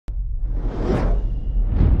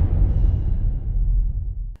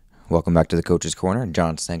Welcome back to the Coach's Corner.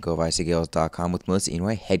 John Stenko of ICGales.com with Melissa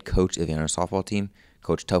Inouye, head coach of the Iona softball team.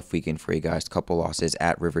 Coach, tough weekend for you guys. Couple losses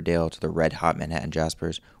at Riverdale to the red-hot Manhattan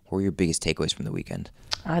Jaspers. What were your biggest takeaways from the weekend?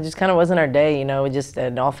 Just kind of wasn't our day, We just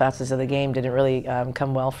in all facets of the game didn't really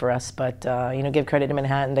come well for us. But give credit to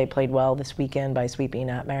Manhattan; they played well this weekend by sweeping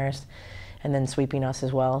at Marist, and then sweeping us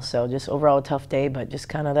as well. So just overall a tough day, but just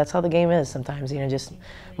kind of that's how the game is sometimes. Just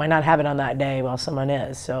might not have it on that day while someone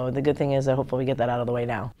is. So the good thing is that hopefully we get that out of the way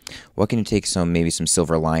now. What can you take maybe some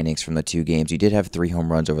silver linings from the two games? You did have 3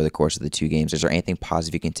 home runs over the course of the 2 games. Is there anything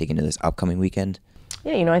positive you can take into this upcoming weekend?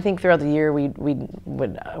 Yeah, I think throughout the year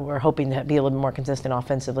we're hoping to be a little bit more consistent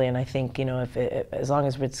offensively, and I think as long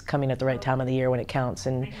as it's coming at the right time of the year when it counts.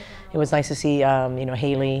 And it was nice to see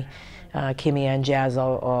Haley, Kimmy, and Jazz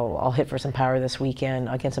all hit for some power this weekend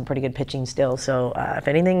against some pretty good pitching still. So if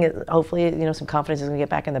anything, hopefully some confidence is going to get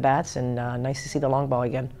back in the bats, and nice to see the long ball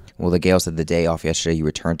again. Well, the Gaels had the day off yesterday. You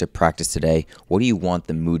returned to practice today. What do you want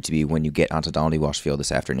the mood to be when you get onto Donald Walsh Field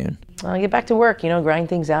this afternoon? Get back to work, grind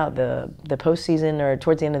things out. The postseason, or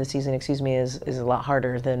towards the end of the season, is a lot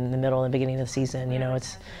harder than the middle and the beginning of the season.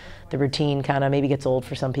 It's the routine kind of maybe gets old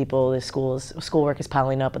for some people. The schoolwork is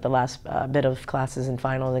piling up at the last bit of classes and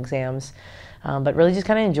final exams. But really just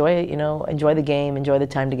kind of enjoy it, enjoy the game, enjoy the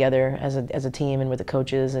time together as a team and with the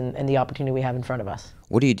coaches and the opportunity we have in front of us.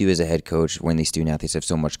 What do you do as a head coach when these student-athletes have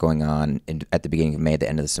so much going on at the beginning of May, at the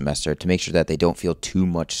end of the semester, to make sure that they don't feel too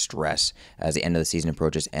much stress as the end of the season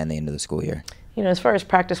approaches and the end of the school year? As far as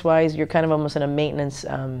practice-wise, you're kind of almost in a maintenance,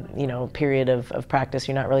 period of practice.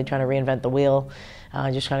 You're not really trying to reinvent the wheel.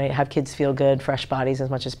 Just trying to have kids feel good, fresh bodies as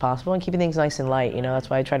much as possible, and keeping things nice and light. That's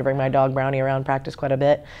why I try to bring my dog Brownie around practice quite a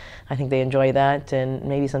bit. I think they enjoy that, and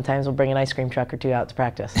maybe sometimes we'll bring an ice cream truck or 2 out to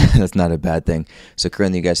practice. That's not a bad thing. So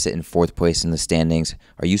currently you guys sit in 4th place in the standings.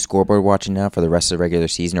 Are you scoreboard watching now for the rest of the regular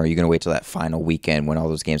season, or are you going to wait till that final weekend when all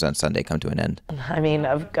those games on Sunday come to an end? I mean,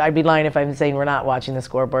 I'd be lying if I'm saying we're not watching the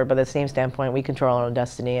scoreboard, but at the same standpoint, we control our own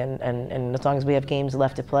destiny, and as long as we have games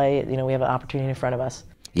left to play, we have an opportunity in front of us.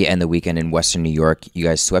 Yeah, and the weekend in Western New York, you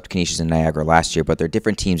guys swept Canisius and Niagara last year, but they're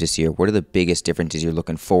different teams this year. What are the biggest differences you're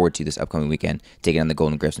looking forward to this upcoming weekend, taking on the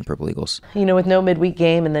Golden Griffs and Purple Eagles? With no midweek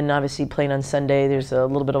game and then obviously playing on Sunday, there's a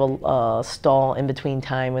little bit of a stall in between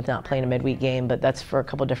time with not playing a midweek game, but that's for a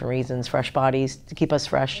couple different reasons. Fresh bodies to keep us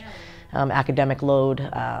fresh. Academic load,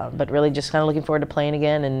 but really just kind of looking forward to playing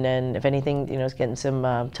again, and if anything, it's getting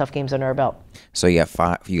some tough games under our belt. So you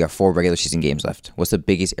got 4 regular season games left. What's the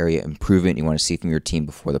biggest area of improvement you want to see from your team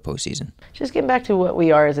before the postseason? Just getting back to what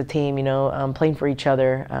we are as a team, playing for each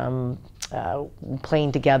other,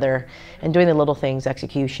 playing together, and doing the little things,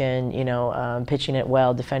 execution, pitching it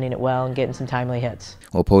well, defending it well, and getting some timely hits.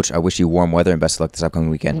 Well, Coach, I wish you warm weather and best of luck this upcoming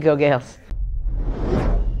weekend. Go Gaels.